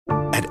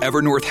At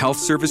Evernorth Health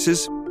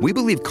Services, we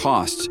believe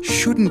costs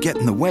shouldn't get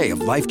in the way of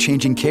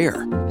life-changing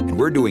care, and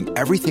we're doing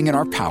everything in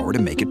our power to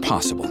make it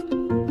possible.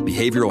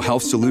 Behavioral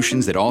health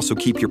solutions that also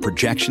keep your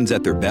projections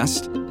at their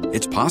best?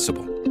 It's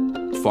possible.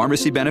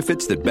 Pharmacy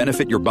benefits that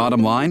benefit your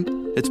bottom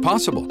line? It's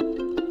possible.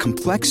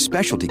 Complex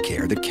specialty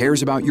care that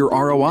cares about your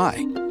ROI?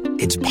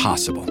 It's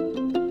possible.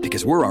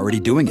 Because we're already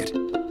doing it.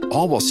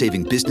 All while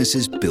saving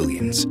businesses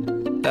billions.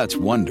 That's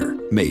Wonder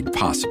made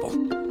possible.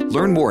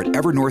 Learn more at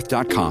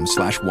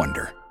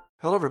evernorth.com/wonder.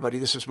 Hello, everybody.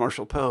 This is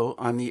Marshall Poe.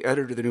 I'm the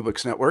editor of the New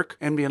Books Network.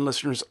 NBN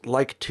listeners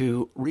like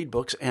to read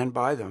books and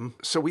buy them.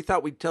 So we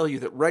thought we'd tell you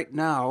that right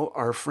now,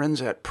 our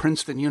friends at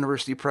Princeton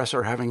University Press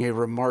are having a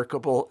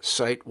remarkable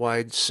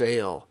site-wide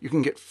sale. You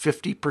can get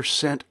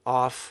 50%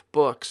 off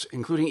books,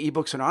 including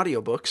ebooks and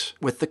audiobooks,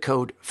 with the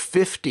code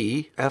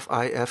 50,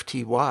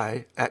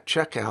 F-I-F-T-Y, at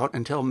checkout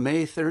until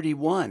May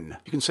 31.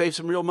 You can save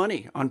some real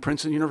money on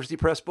Princeton University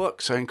Press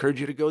books. I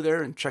encourage you to go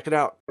there and check it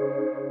out.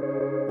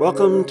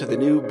 Welcome to the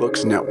New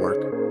Books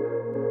Network.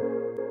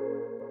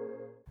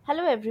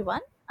 Hello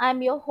everyone, I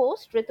am your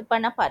host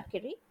Rituparna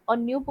Padkiri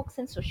on New Books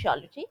in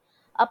Sociology,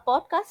 a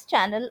podcast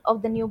channel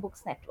of the New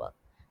Books Network.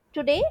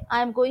 Today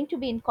I am going to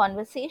be in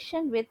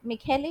conversation with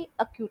Michele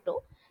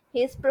Acuto.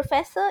 He is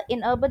professor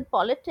in urban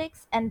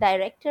politics and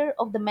director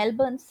of the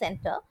Melbourne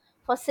Centre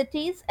for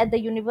Cities at the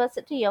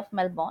University of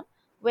Melbourne,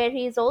 where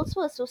he is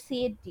also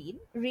Associate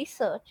Dean,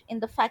 Research in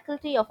the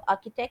Faculty of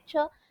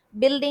Architecture,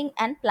 Building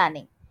and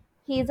Planning.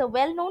 He is a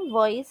well-known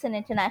voice in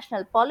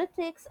international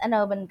politics and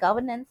urban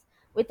governance,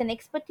 with an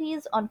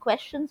expertise on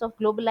questions of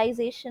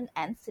globalization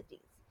and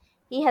cities.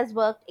 He has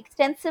worked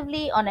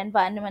extensively on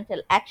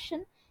environmental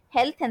action,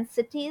 health and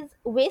cities,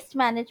 waste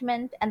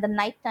management, and the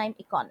nighttime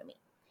economy.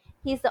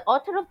 He is the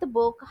author of the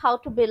book How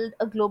to Build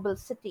a Global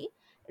City,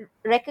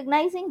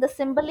 Recognizing the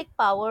Symbolic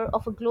Power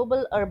of a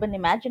Global Urban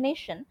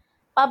Imagination,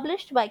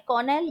 published by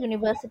Cornell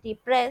University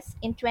Press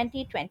in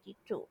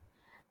 2022.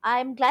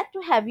 I'm glad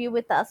to have you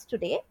with us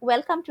today.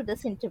 Welcome to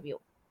this interview.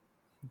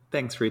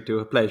 Thanks,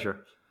 Ritu. A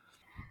pleasure.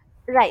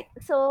 Right.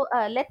 So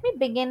let me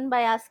begin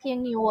by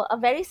asking you a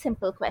very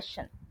simple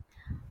question.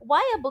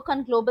 Why a book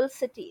on global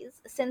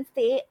cities, since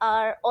they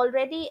are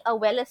already a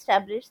well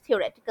established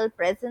theoretical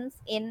presence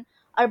in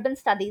urban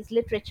studies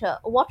literature?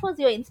 What was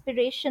your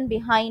inspiration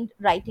behind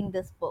writing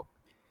this book?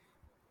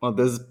 Well,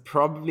 there's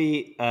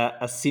probably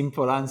a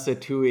simple answer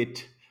to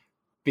it,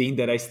 being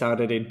that I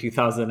started in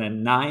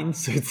 2009,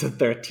 so it's a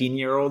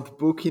 13-year-old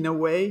book in a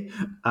way.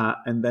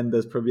 And then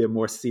there's probably a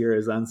more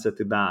serious answer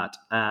to that.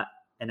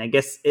 And I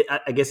guess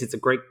it's a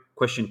great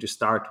question to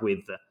start with,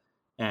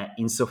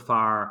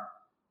 insofar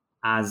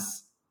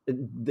as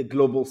the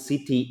global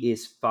city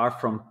is far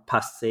from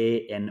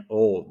passé and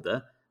old,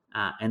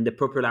 and the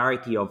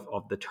popularity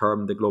of the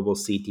term the global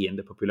city and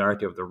the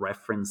popularity of the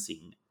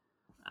referencing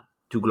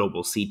to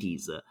global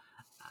cities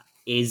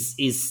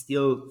is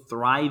still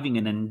thriving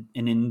and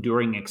an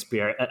enduring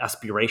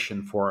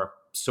aspiration for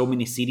so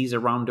many cities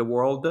around the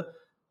world,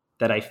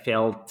 that I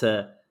felt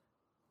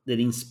that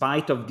in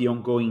spite of the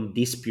ongoing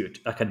dispute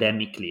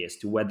academically as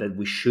to whether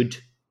we should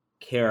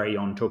carry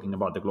on talking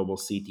about the global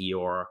city,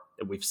 or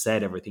that we've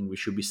said everything we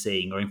should be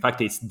saying, or in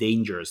fact it's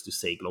dangerous to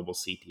say global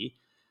city,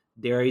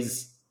 there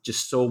is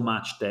just so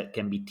much that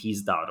can be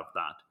teased out of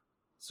that.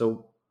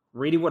 So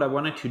really what I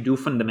wanted to do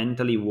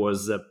fundamentally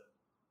was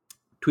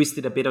twist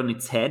it a bit on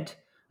its head.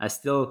 I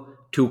still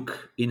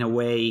took, in a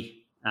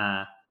way,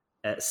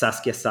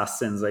 Saskia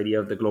Sassen's idea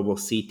of the global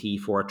city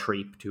for a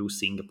trip to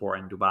Singapore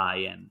and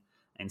Dubai and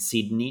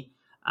Sydney.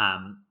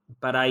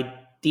 But I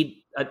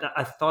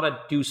thought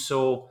I'd do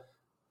so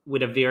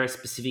with a very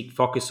specific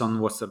focus on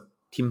what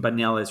Tim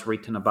Bunnell has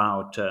written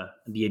about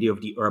the idea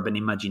of the urban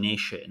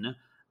imagination,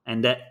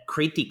 and that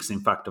critics, in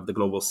fact, of the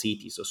global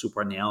city. So Sue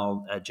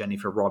Parnell,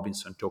 Jennifer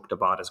Robinson talked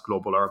about as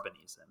global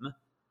urbanism,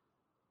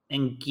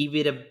 and give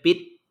it a bit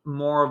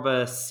more of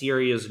a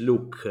serious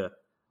look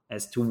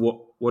as to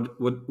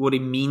what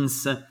it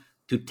means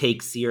to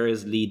take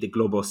seriously the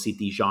global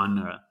city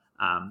genre.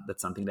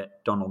 That's something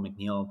that Donald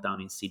McNeil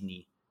down in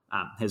Sydney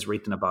has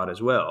written about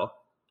as well,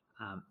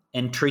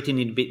 and treating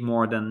it a bit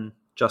more than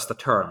just a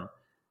term.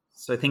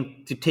 So I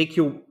think to take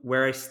you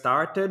where I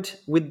started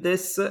with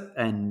this,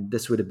 and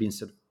this would have been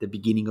sort of the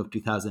beginning of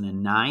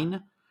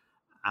 2009,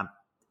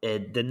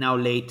 the now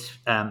late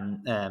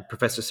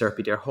Professor Sarah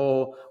Peter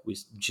Hall,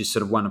 which is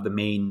sort of one of the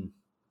main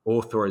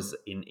authors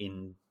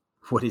in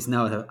what is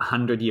now a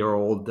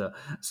 100-year-old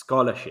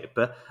scholarship,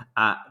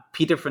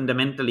 Peter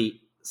fundamentally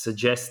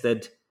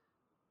suggested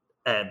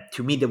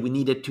to me that we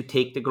needed to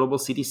take the global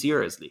city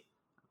seriously,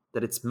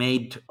 that it's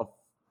made of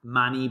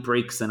money,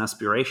 bricks, and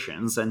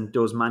aspirations, and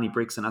those money,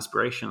 bricks, and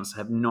aspirations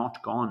have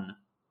not gone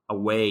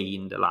away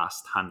in the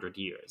last 100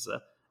 years,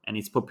 and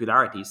its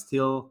popularity is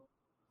still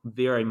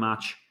very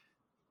much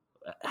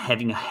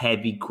having a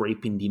heavy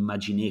grip in the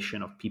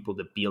imagination of people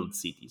that build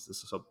cities.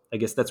 So I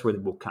guess that's where the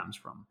book comes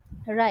from.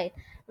 Right.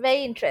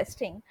 Very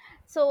interesting.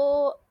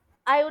 So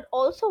I would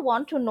also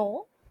want to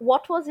know,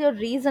 what was your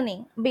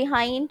reasoning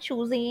behind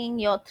choosing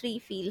your three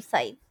field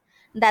sites?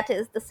 That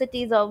is the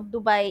cities of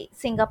Dubai,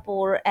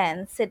 Singapore,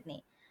 and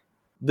Sydney.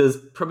 there's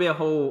probably a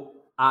whole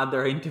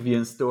other interview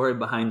and story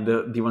behind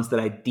the ones that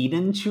I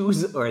didn't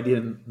choose or I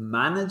didn't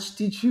manage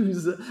to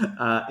choose,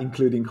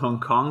 including Hong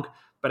Kong.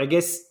 But I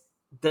guess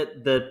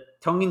the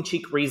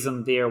tongue-in-cheek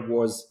reason there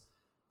was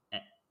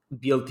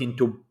built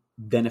into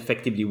then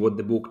effectively what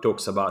the book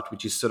talks about,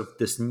 which is sort of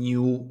this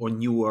new or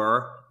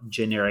newer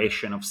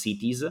generation of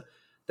cities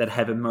that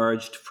have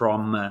emerged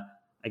from,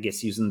 I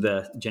guess, using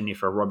the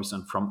Jennifer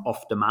Robinson, from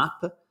off the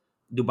map.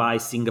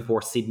 Dubai,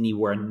 Singapore, Sydney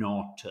were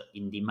not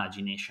in the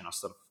imagination of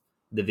sort of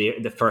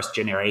the first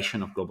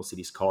generation of global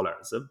city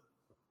scholars.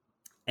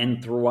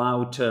 And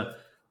throughout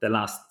the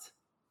last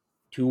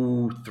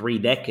 2-3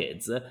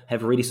 decades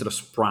have really sort of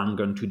sprung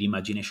onto the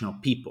imagination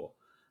of people.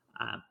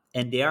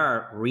 And they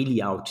are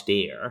really out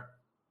there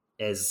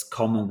as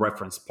common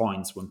reference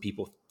points when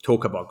people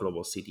talk about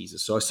global cities.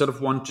 So I sort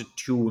of wanted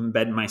to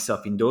embed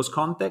myself in those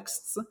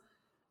contexts.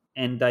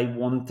 And I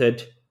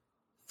wanted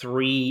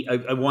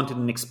I wanted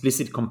an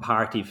explicit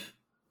comparative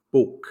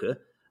book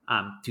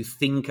to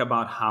think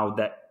about how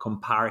that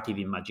comparative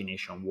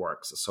imagination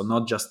works. So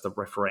not just the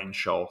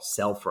referential,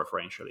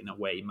 self-referential, in a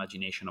way,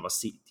 imagination of a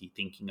city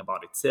thinking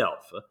about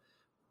itself,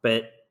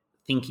 but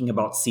thinking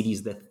about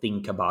cities that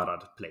think about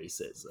other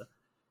places.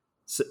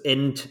 So,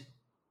 and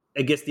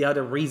I guess the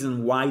other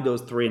reason why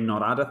those three and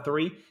not other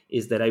three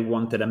is that I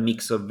wanted a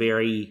mix of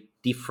very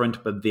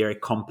different but very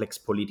complex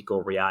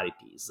political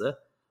realities,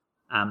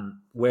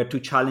 where to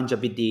challenge a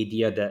bit the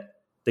idea that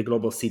the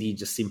global city is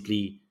just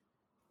simply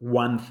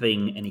one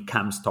thing and it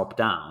comes top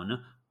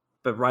down,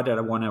 but rather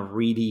I want a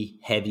really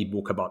heavy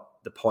book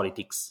about the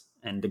politics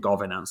and the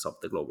governance of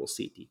the global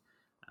city.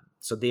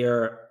 So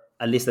there,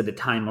 at least at the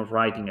time of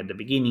writing at the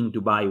beginning,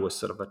 Dubai was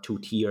sort of a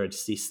two-tiered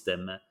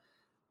system,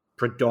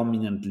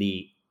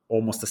 predominantly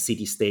almost a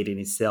city-state in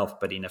itself,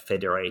 but in a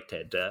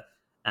federated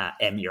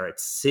Emirates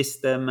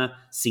system.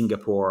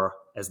 Singapore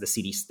as the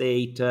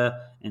city-state,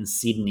 and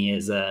Sydney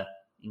as a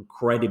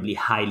incredibly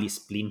highly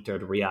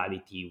splintered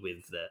reality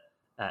with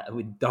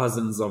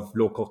dozens of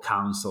local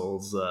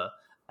councils,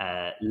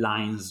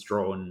 lines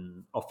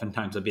drawn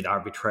oftentimes a bit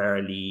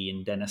arbitrarily,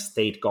 and then a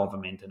state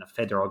government and a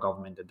federal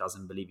government that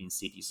doesn't believe in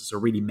cities. It's a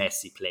really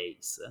messy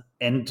place.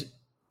 And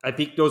I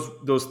think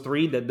those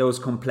three, that those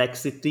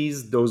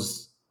complexities,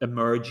 those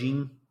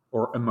emerging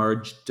or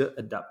emerged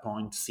at that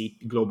point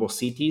global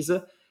cities,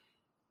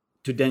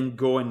 to then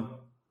go and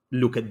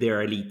look at their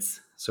elites.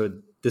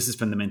 So this is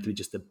fundamentally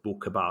just a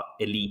book about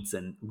elites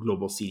and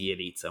global city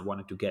elites. I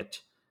wanted to get,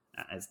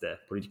 as the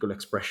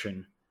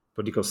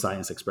political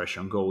science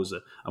expression goes,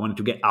 I wanted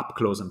to get up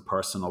close and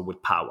personal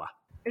with power.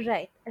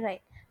 Right,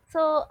 right.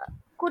 So,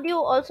 could you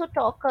also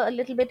talk a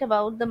little bit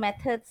about the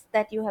methods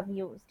that you have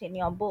used in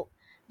your book,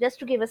 just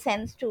to give a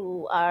sense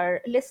to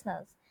our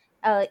listeners?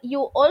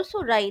 You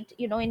also write,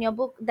 in your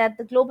book that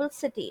the global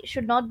city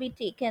should not be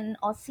taken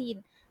or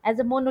seen as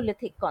a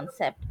monolithic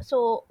concept.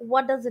 So,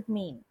 what does it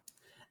mean?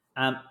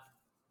 Um,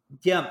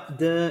 yeah,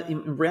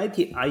 in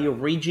reality, I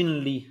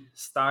originally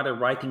started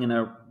writing and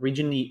I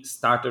originally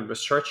started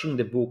researching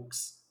the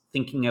books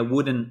thinking I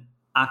wouldn't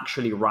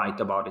actually write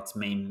about its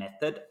main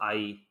method.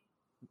 I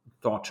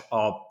thought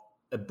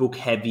a book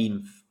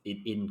heavy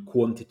in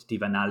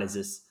quantitative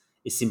analysis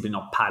is simply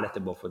not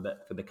palatable for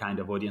the kind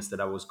of audience that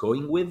I was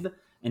going with.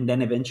 And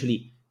then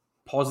eventually,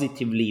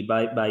 positively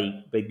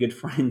by good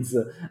friends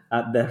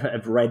that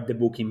have read the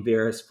book in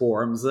various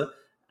forms,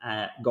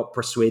 got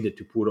persuaded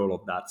to put all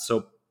of that.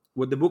 So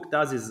what the book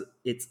does is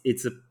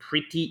it's a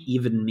pretty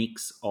even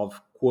mix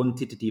of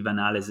quantitative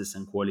analysis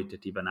and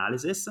qualitative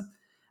analysis.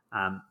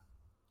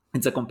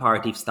 It's a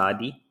comparative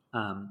study,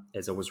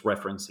 as I was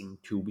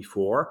referencing to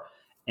before,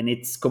 and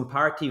it's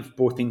comparative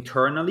both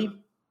internally,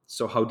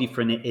 so how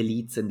different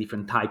elites and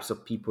different types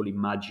of people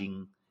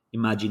imagine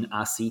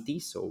a city.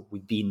 So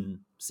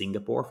within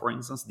Singapore, for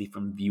instance,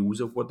 different views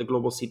of what the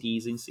global city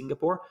is in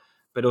Singapore,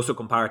 but also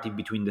comparative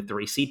between the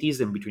three cities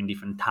and between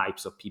different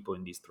types of people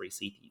in these three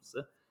cities.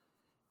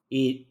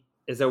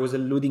 As I was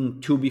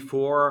alluding to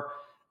before,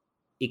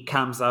 it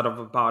comes out of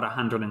about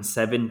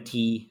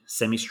 170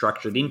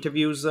 semi-structured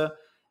interviews,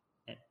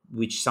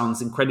 which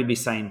sounds incredibly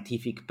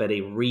scientific, but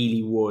it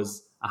really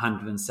was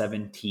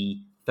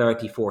 170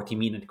 30,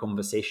 40-minute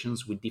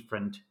conversations with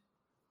different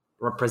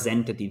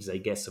representatives, I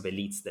guess, of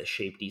elites that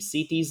shape these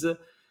cities,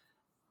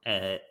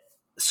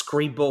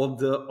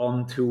 scribbled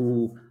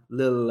onto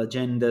little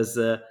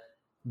agendas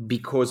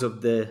because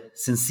of the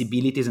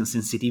sensibilities and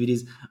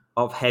sensitivities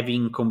of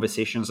having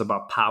conversations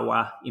about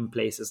power in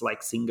places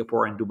like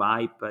Singapore and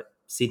Dubai, but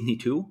Sydney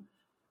too,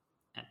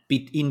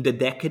 in the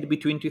decade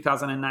between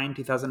 2009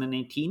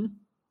 2018.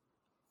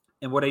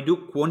 And what I do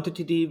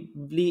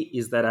quantitatively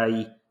is that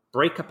I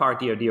break apart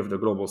the idea of the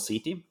global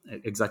city,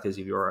 exactly as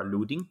you're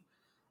alluding.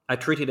 I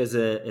treat it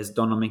as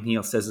Donald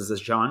McNeil says, as a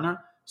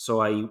genre.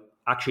 So I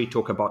actually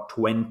talk about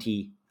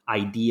 20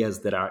 ideas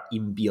that are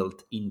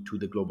inbuilt into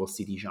the global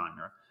city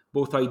genre.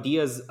 Both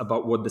ideas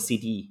about what the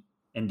city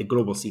and the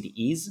global city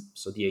is.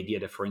 So the idea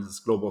that, for instance,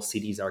 global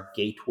cities are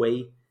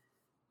gateway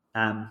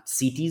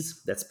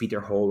cities. That's Peter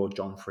Hall or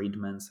John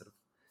Friedman's sort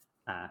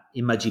of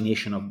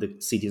imagination of the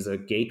city as a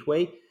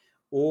gateway.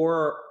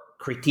 Or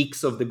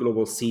critiques of the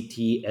global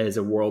city as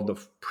a world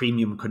of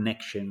premium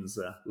connections,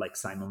 like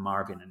Simon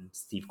Marvin and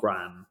Steve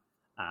Graham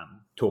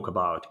talk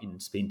about in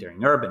Splintering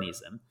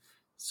Urbanism.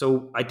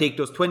 So I take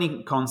those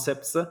 20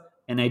 concepts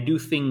and I do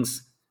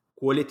things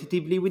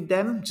qualitatively with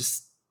them,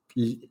 just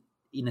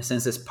in a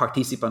sense as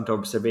participant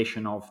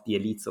observation of the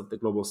elites of the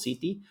global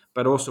city,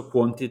 but also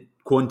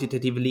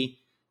quantitatively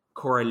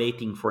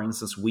correlating, for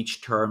instance,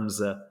 which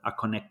terms are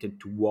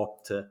connected to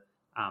what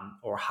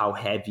or how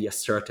heavy a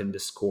certain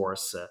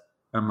discourse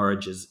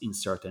emerges in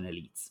certain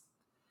elites.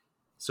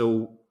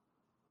 So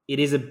it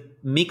is a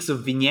mix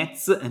of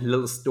vignettes and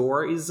little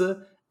stories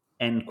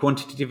and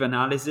quantitative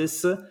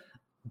analysis,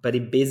 but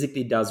it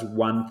basically does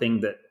one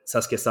thing that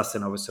Saskia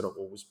Sassenova sort of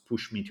always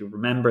pushed me to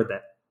remember,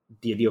 that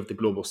the idea of the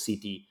global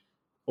city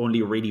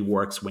only really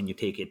works when you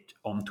take it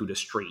onto the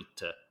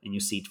street and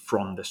you see it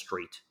from the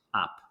street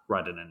up,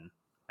 rather than,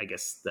 I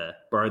guess, the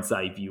bird's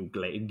eye view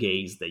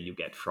gaze that you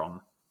get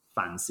from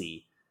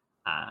fancy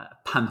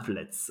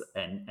pamphlets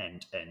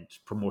and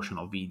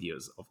promotional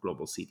videos of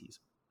global cities.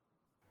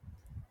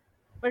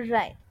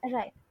 Right,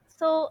 right.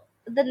 So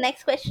the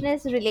next question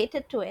is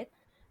related to it.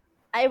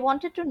 I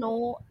wanted to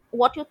know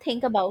what you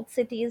think about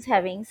cities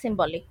having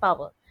symbolic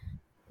power,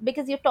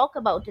 because you talk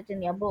about it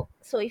in your book.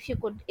 So if you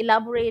could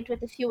elaborate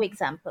with a few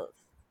examples.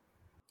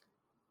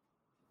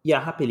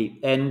 Yeah, happily.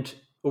 And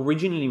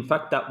originally, in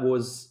fact, that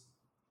was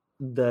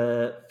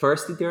the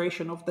first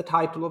iteration of the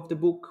title of the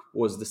book,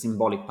 was the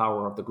symbolic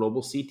power of the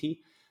global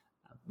city.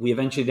 We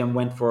eventually then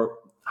went for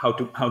how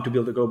to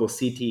build a global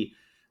city,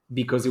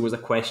 because it was a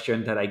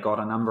question that I got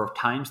a number of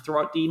times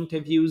throughout the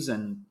interviews,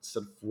 and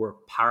sort of were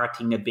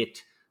parroting a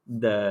bit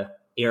the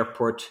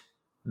airport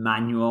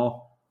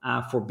manual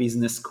for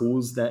business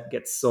schools that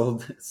gets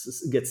sold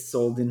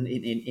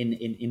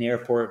in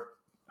airport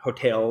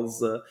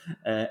hotels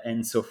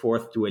and so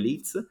forth to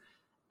elites.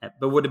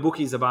 But what the book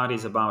is about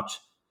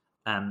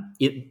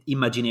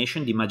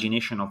imagination, the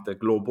imagination of the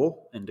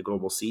global and the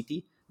global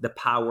city, the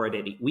power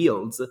that it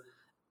wields.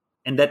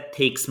 And that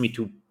takes me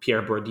to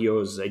Pierre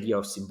Bourdieu's idea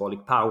of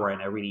symbolic power,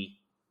 and I really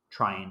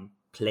try and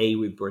play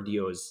with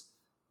Bourdieu's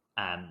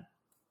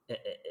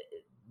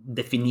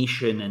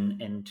definition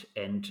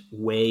and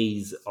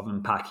ways of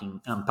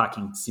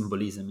unpacking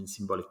symbolism and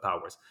symbolic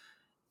powers.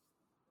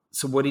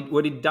 So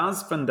what it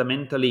does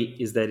fundamentally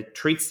is that it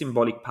treats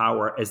symbolic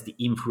power as the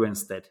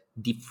influence that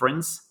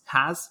difference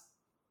has.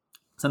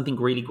 Something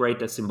really great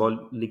that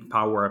symbolic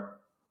power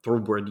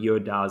through Bourdieu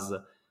does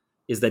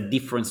is that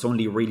difference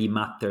only really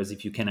matters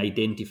if you can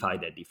identify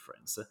that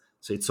difference.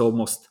 So it's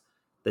almost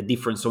the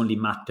difference only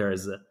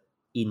matters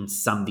in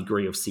some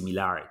degree of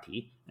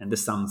similarity. And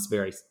this sounds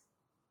very,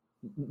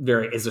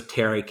 very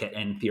esoteric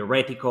and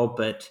theoretical,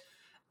 but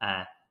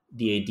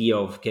the idea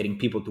of getting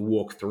people to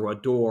walk through a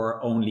door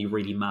only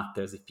really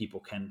matters if people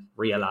can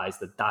realize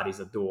that that is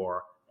a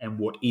door and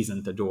what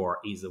isn't a door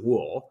is a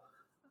wall.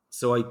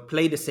 So I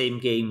play the same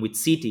game with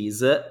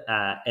cities,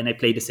 and I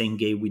play the same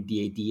game with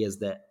the ideas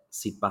that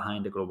sit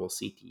behind the global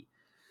city.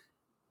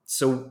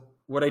 So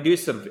what I do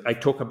is I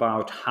talk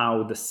about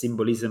how the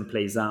symbolism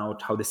plays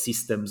out, how the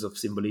systems of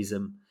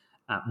symbolism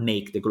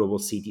make the global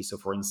city. So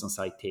for instance,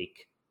 I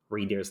take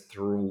readers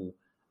through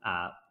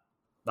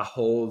the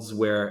halls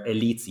where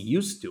elites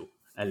used to,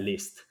 at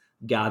least,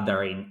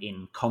 gather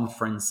in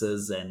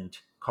conferences and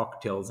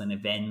cocktails and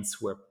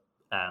events where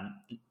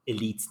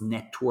elites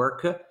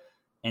network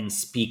and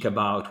speak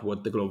about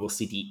what the global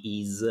city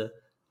is,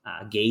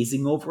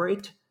 gazing over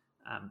it.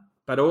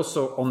 But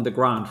also on the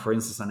ground, for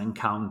instance, an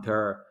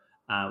encounter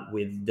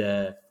with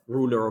the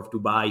ruler of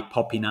Dubai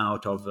popping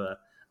out of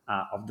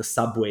the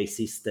subway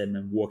system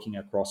and walking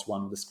across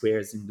one of the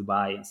squares in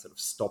Dubai and sort of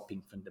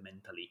stopping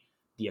fundamentally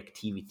the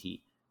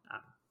activity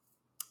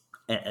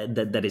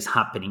that is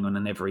happening on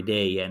an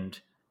everyday,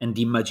 and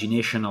the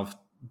imagination of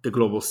the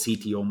global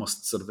city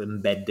almost sort of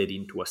embedded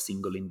into a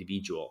single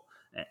individual,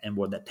 and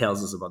what that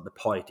tells us about the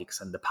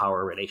politics and the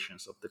power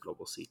relations of the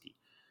global city.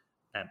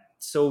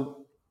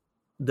 So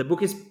the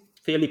book is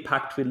fairly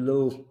packed with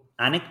little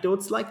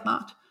anecdotes like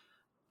that.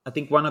 I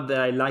think one of the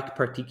I like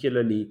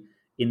particularly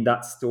in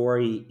that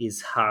story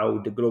is how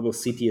the global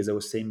city, as I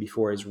was saying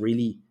before, is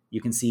really,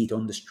 you can see it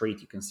on the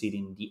street, you can see it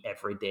in the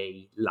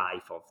everyday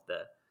life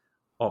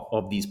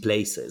of these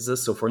places.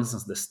 So for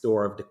instance, the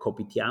store of the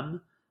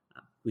Kopitiam,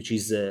 which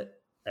is a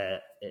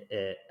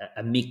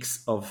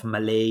mix of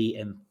Malay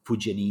and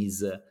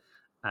Fujianese,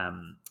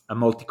 a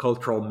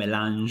multicultural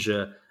melange,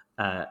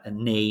 a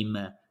name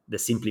that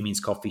simply means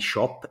coffee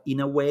shop in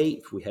a way,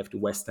 if we have to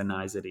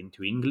westernize it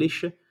into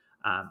English.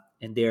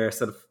 And there are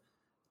sort of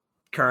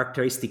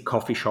characteristic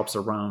coffee shops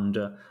around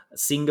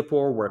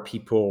Singapore where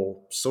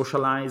people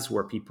socialize,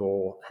 where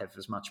people have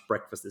as much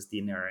breakfast as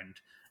dinner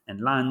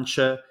and lunch.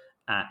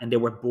 And they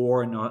were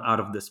born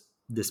out of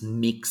this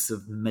mix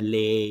of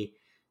Malay,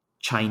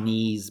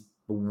 Chinese,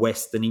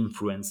 Western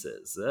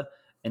influences,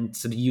 and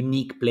sort of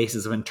unique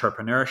places of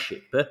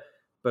entrepreneurship,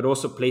 but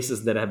also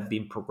places that have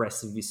been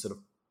progressively sort of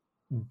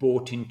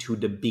bought into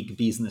the big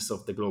business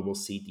of the global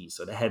city.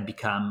 So they have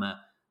become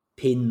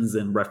pins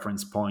and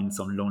reference points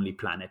on Lonely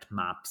Planet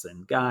maps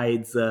and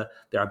guides.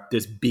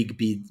 There's big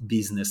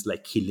business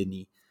like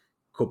Killarney,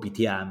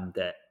 Kopitiam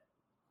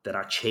that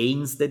are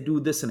chains that do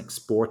this and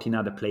export in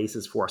other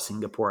places for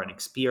Singaporean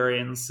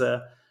experience.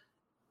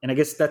 And I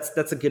guess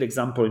that's a good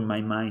example in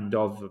my mind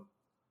of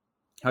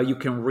how you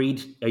can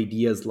read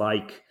ideas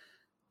like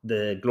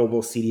the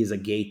global city is a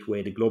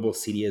gateway, the global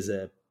city is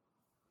a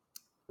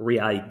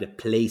reality that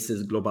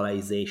places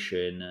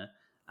globalization.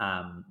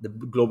 The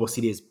global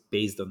city is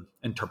based on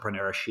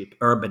entrepreneurship,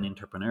 urban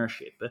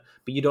entrepreneurship, but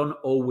you don't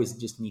always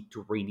just need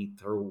to read it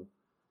through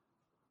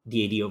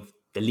the idea of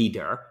the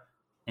leader,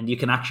 and you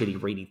can actually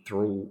read it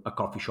through a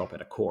coffee shop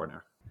at a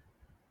corner.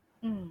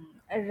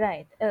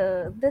 Right.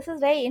 This is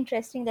very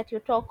interesting that you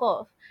talk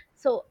of.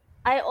 So,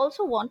 I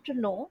also want to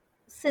know,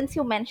 since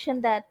you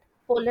mentioned that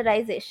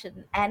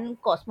polarization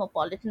and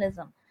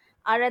cosmopolitanism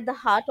are at the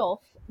heart of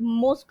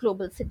most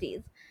global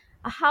cities,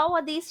 how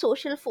are these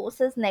social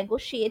forces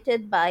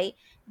negotiated by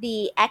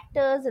the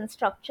actors and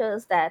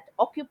structures that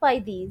occupy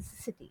these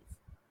cities?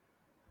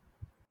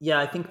 Yeah,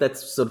 I think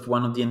that's sort of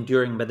one of the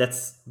enduring, but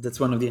that's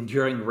one of the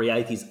enduring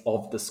realities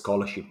of the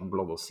scholarship on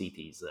global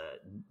cities,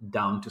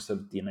 down to sort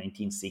of the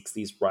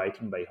 1960s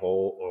writing by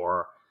Ho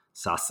or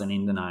Sassen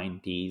in the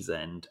 90s,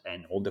 and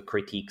all the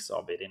critiques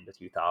of it in the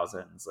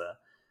 2000s.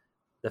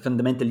 That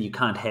fundamentally you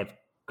can't have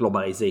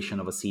globalization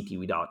of a city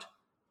without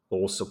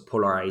also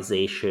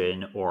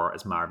polarization, or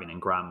as Marvin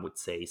and Graham would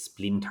say,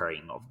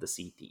 splintering of the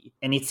city.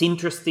 And it's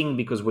interesting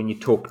because when you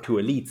talk to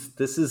elites,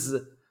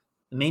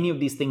 many of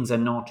these things are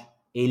not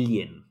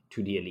alien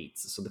to the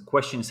elites. So the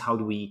question is, how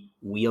do we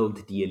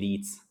wield the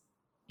elites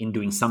in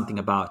doing something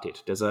about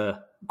it? There's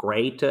a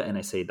great, and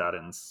I say that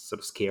in sort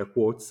of scare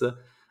quotes,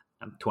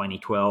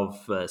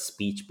 2012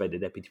 speech by the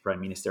Deputy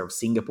Prime Minister of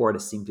Singapore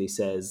that simply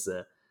says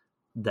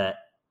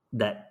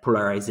that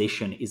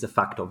polarization is a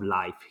fact of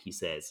life, he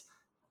says,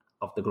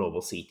 of the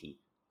global city.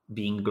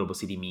 Being a global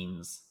city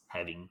means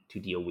having to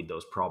deal with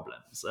those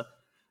problems.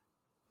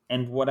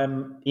 And what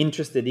I'm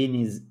interested in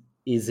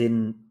is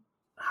in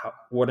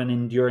what an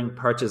enduring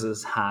purchase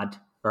has had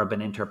urban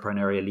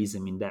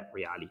entrepreneurialism in that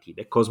reality.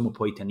 The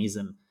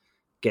cosmopolitanism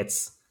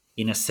gets,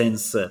 in a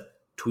sense,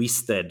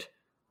 twisted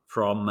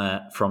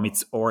from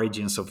its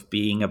origins of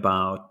being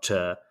about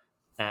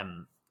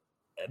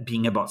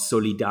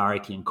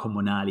solidarity and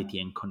commonality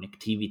and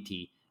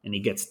connectivity, and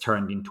it gets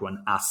turned into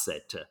an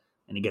asset,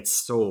 and it gets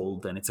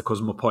sold, and it's a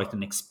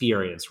cosmopolitan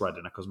experience rather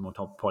than a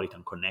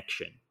cosmopolitan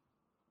connection.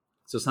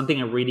 So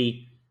something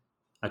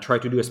I try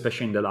to do,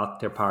 especially in the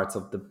latter parts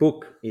of the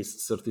book,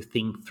 is sort of to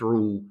think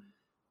through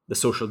the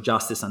social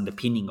justice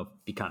underpinning of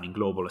becoming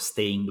global, or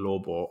staying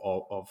global,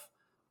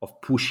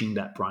 of pushing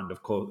that brand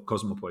of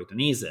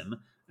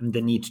cosmopolitanism, and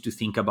the need to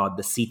think about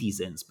the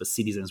citizens, but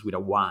citizens with a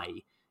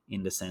Y,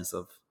 in the sense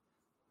of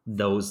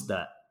those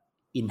that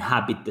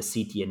inhabit the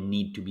city and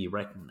need to be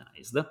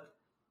recognized.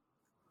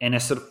 And I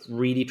sort of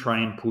really try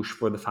and push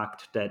for the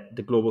fact that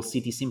the global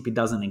city simply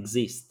doesn't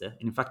exist. And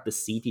in fact, the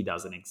city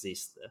doesn't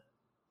exist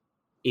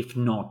if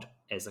not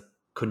as a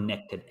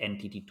connected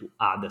entity to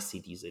other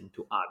cities and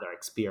to other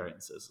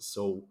experiences.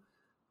 So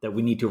that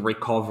we need to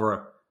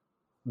recover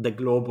the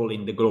global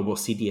in the global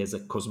city as a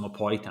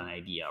cosmopolitan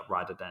idea,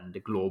 rather than the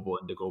global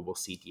in the global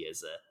city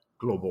as a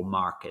global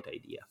market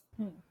idea.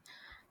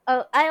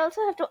 I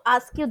also have to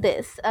ask you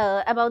this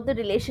about the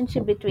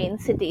relationship between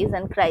cities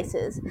and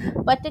crisis,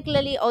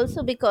 particularly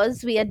also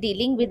because we are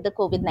dealing with the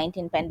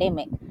COVID-19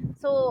 pandemic.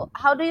 So,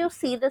 how do you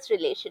see this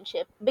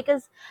relationship?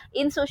 Because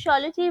in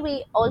sociology,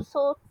 we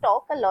also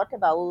talk a lot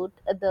about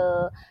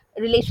the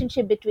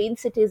relationship between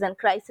cities and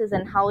crisis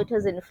and how it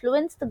has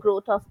influenced the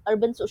growth of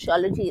urban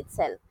sociology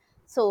itself.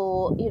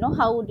 So,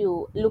 how would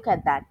you look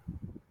at that?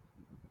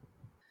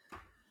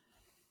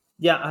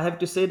 Yeah, I have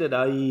to say that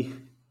I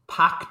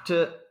packed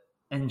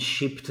and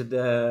shipped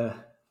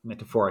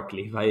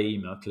metaphorically via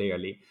email,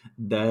 clearly,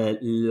 the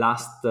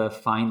last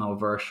final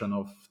version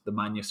of the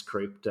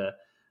manuscript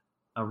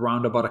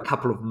around about a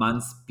couple of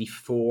months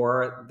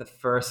before the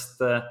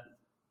first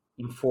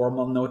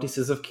informal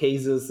notices of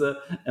cases of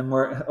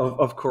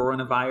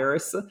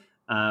coronavirus.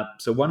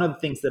 So one of the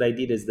things that I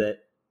did is that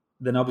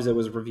then obviously I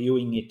was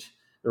reviewing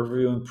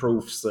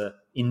proofs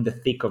in the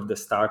thick of the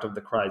start of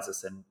the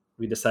crisis, and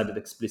we decided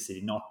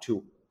explicitly not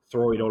to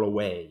throw it all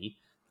away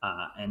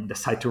and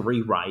decide to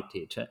rewrite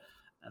it.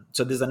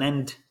 So there's an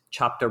end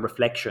chapter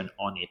reflection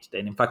on it that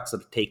in fact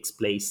sort of takes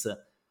place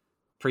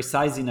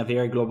precisely in a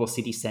very global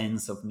city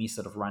sense of me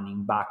sort of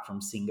running back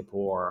from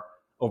Singapore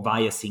or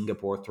via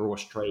Singapore through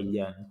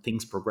Australia and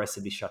things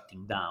progressively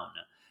shutting down.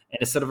 And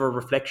it's sort of a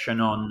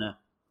reflection on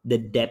the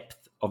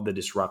depth of the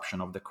disruption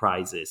of the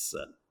crisis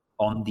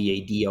on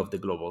the idea of the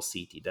global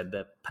city, that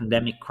the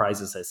pandemic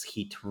crisis has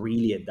hit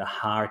really at the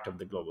heart of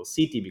the global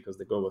city, because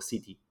the global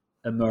city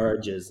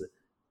emerges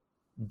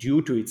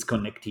due to its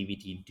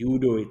connectivity, due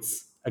to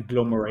its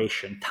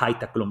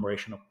tight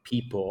agglomeration of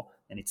people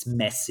and its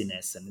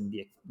messiness and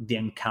the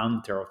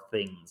encounter of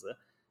things.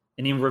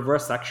 And in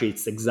reverse, actually,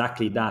 it's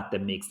exactly that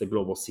makes the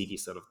global city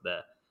sort of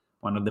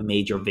one of the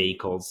major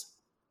vehicles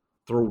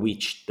through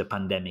which the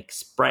pandemic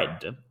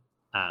spread.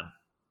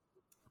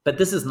 But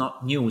this is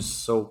not news.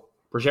 So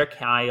Roger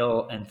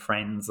Kyle and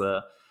friends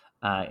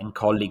and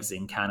colleagues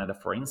in Canada,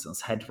 for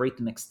instance, had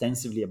written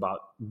extensively about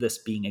this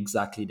being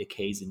exactly the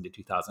case in the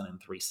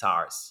 2003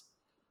 SARS.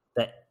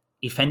 That,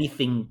 if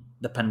anything,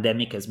 the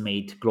pandemic has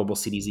made global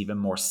cities even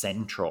more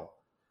central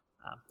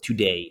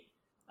today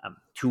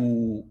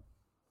to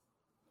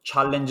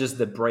challenges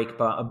that break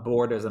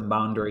borders and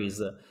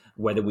boundaries,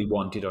 whether we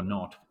want it or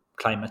not.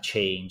 Climate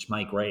change,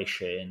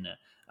 migration,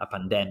 a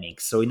pandemic.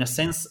 So in a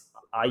sense,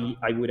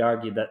 I would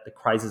argue that the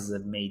crises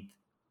have made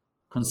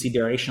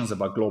considerations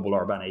about global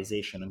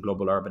urbanization and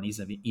global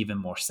urbanism even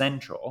more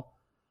central.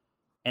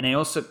 And I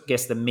also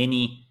guess that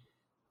many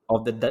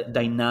of the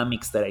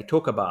dynamics that I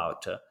talk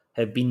about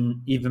have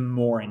been even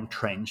more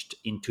entrenched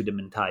into the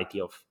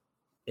mentality of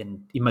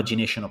and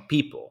imagination of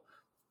people.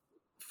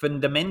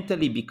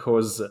 Fundamentally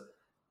because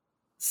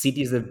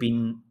cities have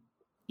been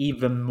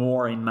even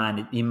more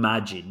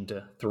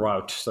imagined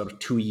throughout sort of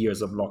 2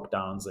 years of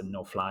lockdowns and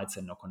no flights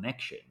and no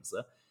connections.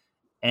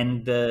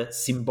 And the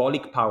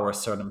symbolic power of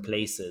certain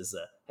places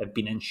have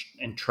been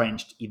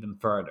entrenched even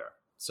further.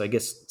 So I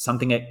guess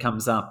something that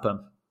comes up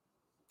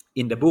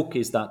in the book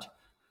is that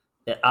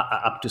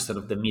up to sort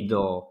of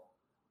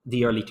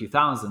the early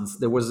 2000s,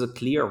 there was a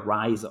clear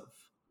rise of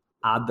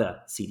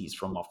other cities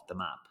from off the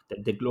map.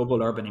 That the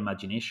global urban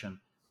imagination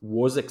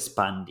was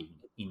expanding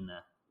in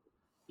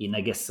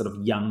I guess, sort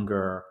of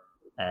younger,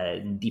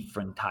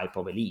 different type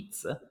of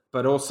elites,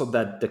 but also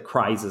that the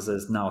crisis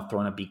has now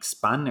thrown a big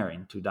spanner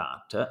into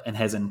that and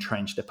has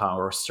entrenched the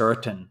power of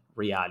certain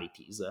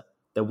realities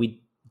that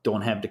we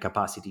don't have the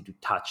capacity to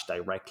touch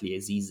directly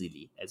as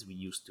easily as we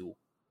used to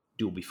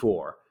do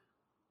before.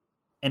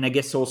 And I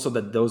guess also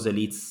that those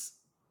elites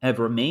have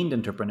remained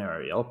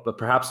entrepreneurial, but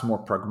perhaps more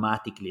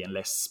pragmatically and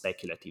less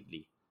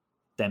speculatively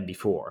than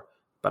before.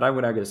 But I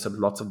would argue that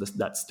lots of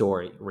that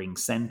story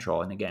rings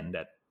central. And again,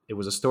 that it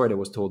was a story that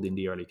was told in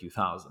the early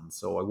 2000s.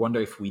 So I wonder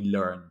if we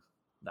learn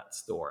that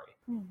story.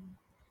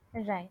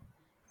 Right.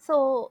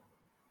 So,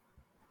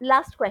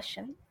 last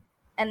question,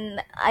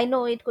 and I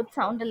know it could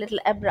sound a little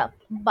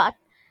abrupt, but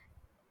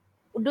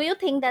do you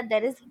think that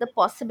there is the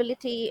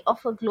possibility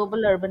of a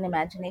global urban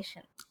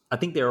imagination? I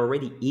think there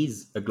already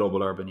is a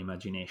global urban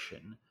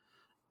imagination,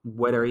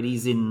 whether it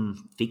is in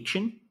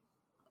fiction,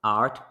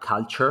 art,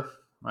 culture,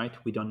 right?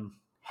 We don't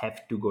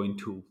have to go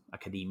into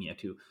academia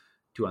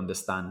to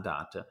understand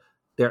that.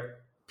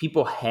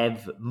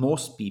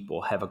 Most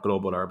people have a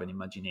global urban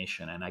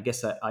imagination. And I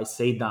guess I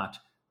say that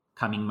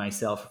coming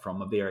myself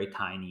from a very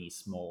tiny,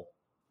 small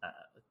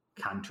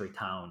country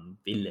town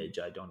village.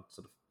 I don't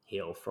sort of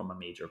hail from a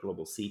major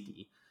global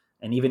city.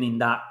 And even in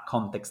that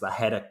context, I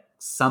had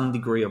some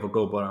degree of a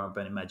global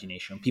urban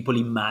imagination. People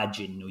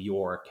imagine New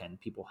York, and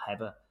people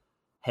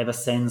have a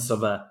sense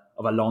of a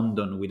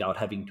London without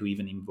having to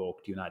even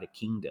invoke the United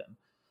Kingdom.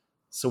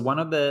 So one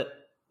of the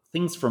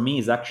things for me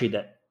is actually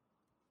that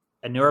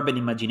an urban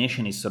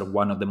imagination is sort of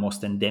one of the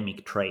most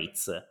endemic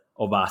traits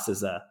of us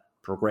as a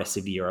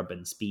progressively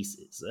urban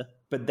species.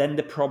 But then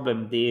the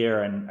problem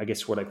there, and I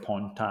guess what I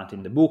point out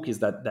in the book, is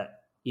that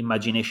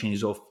imagination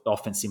is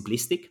often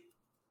simplistic.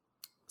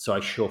 So I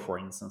show, for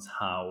instance,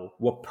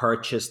 what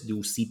purchase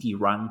do city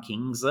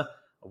rankings,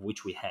 of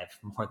which we have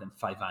more than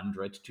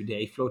 500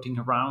 today floating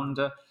around,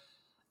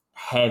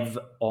 have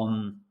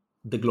on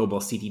the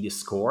global city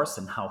discourse,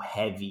 and how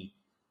heavy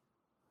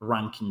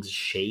rankings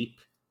shape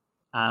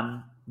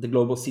the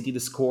global city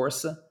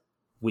discourse,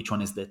 which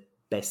one is the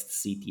best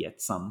city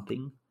at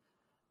something.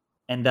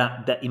 And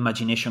that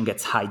imagination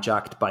gets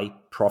hijacked by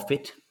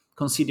profit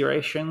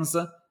considerations,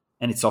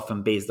 and it's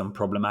often based on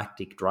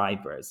problematic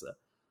drivers.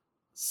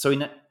 So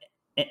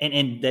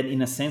and then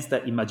in a sense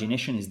that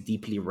imagination is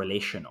deeply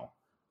relational.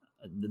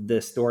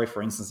 The story,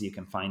 for instance, you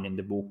can find in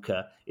the book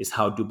is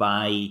how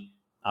Dubai,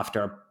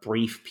 after a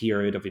brief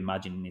period of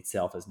imagining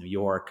itself as New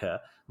York,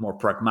 more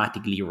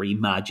pragmatically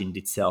reimagined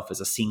itself as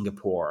a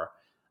Singapore.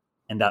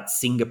 And that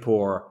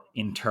Singapore,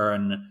 in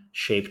turn,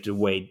 shaped the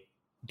way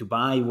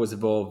Dubai was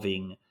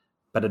evolving.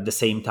 But at the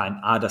same time,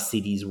 other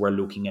cities were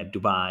looking at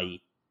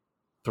Dubai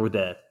through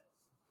the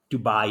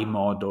Dubai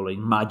model,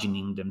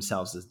 imagining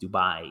themselves as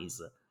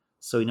Dubais.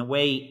 So in a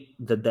way,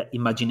 the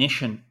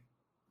imagination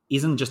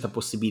isn't just a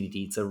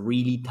possibility, it's a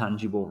really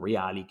tangible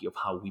reality of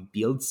how we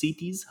build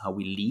cities, how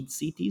we lead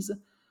cities.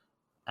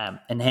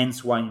 And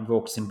hence why I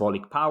invoke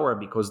symbolic power,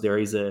 because there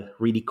is a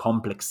really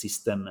complex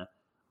system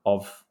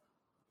of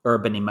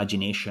urban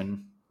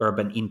imagination,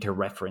 urban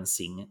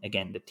interreferencing,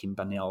 again, that Tim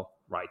Bannell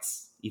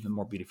writes even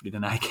more beautifully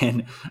than I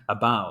can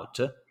about,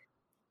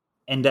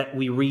 and that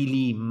we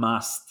really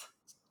must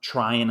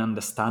try and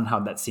understand how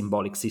that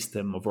symbolic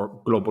system of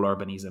global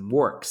urbanism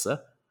works.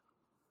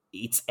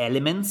 Its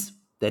elements,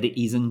 that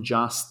it isn't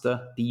just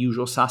the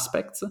usual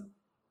suspects,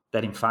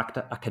 that in fact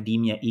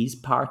academia is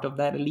part of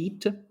that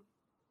elite,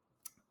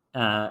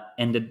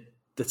 and that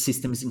the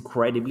system is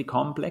incredibly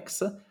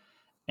complex,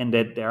 and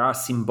that there are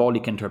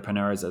symbolic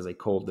entrepreneurs, as I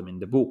call them in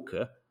the book,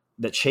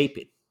 that shape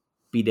it,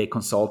 be they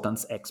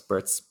consultants,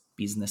 experts,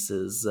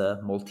 businesses,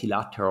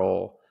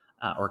 multilateral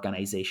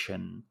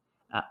organization,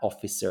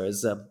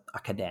 officers,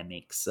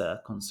 academics,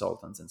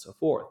 consultants, and so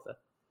forth.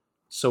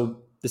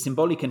 So the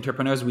symbolic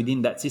entrepreneurs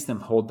within that system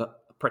hold a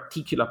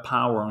particular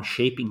power on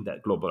shaping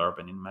that global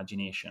urban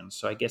imagination.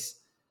 So I guess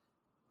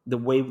the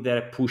way that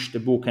I push the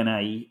book and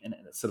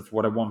sort of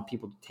what I want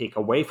people to take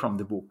away from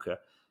the book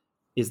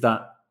is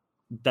that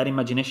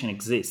imagination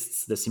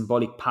exists. The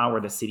symbolic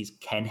power that cities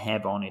can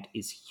have on it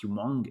is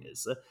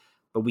humongous,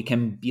 but we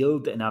can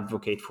build and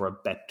advocate for a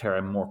better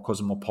and more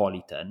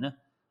cosmopolitan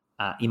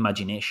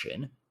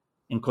imagination.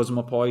 And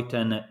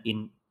cosmopolitan,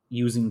 in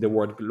using the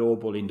word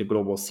global in the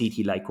global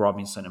city, like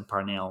Robinson and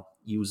Parnell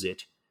use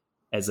it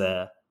as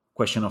a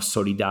question of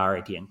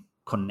solidarity and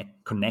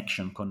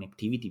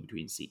connectivity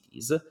between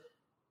cities,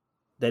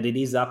 that it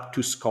is up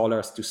to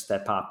scholars to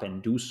step up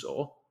and do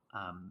so.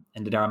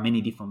 And there are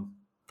many different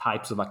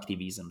types of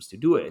activisms to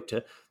do it.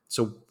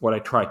 So what I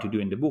try to do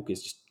in the book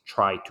is just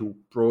try to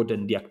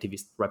broaden the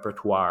activist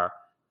repertoire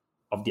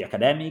of the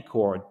academic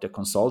or the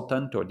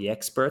consultant or the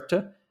expert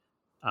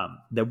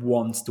that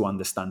wants to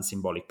understand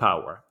symbolic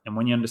power. And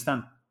when you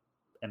understand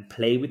and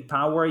play with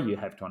power, you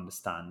have to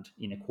understand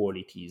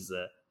inequalities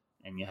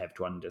and you have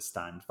to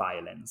understand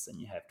violence and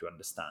you have to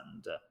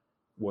understand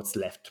what's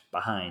left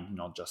behind,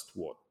 not just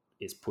what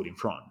is put in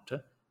front.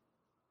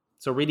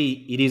 So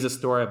really, it is a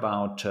story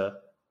about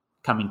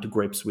coming to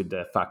grips with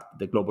the fact that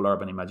the global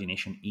urban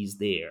imagination is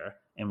there,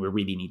 and we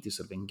really need to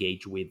sort of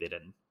engage with it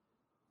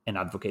and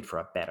advocate for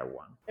a better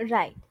one.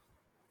 Right.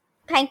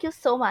 Thank you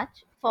so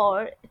much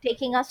for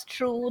taking us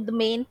through the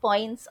main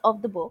points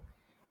of the book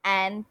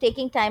and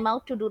taking time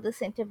out to do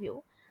this interview.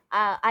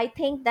 I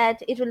think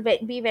that it will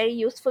be very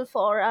useful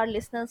for our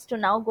listeners to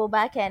now go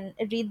back and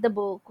read the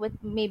book with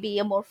maybe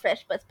a more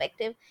fresh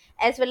perspective,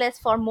 as well as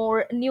for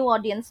more new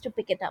audience to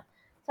pick it up.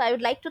 So I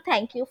would like to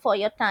thank you for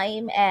your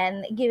time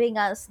and giving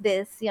us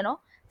this,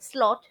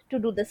 slot to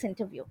do this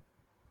interview.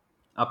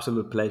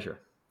 Absolute pleasure.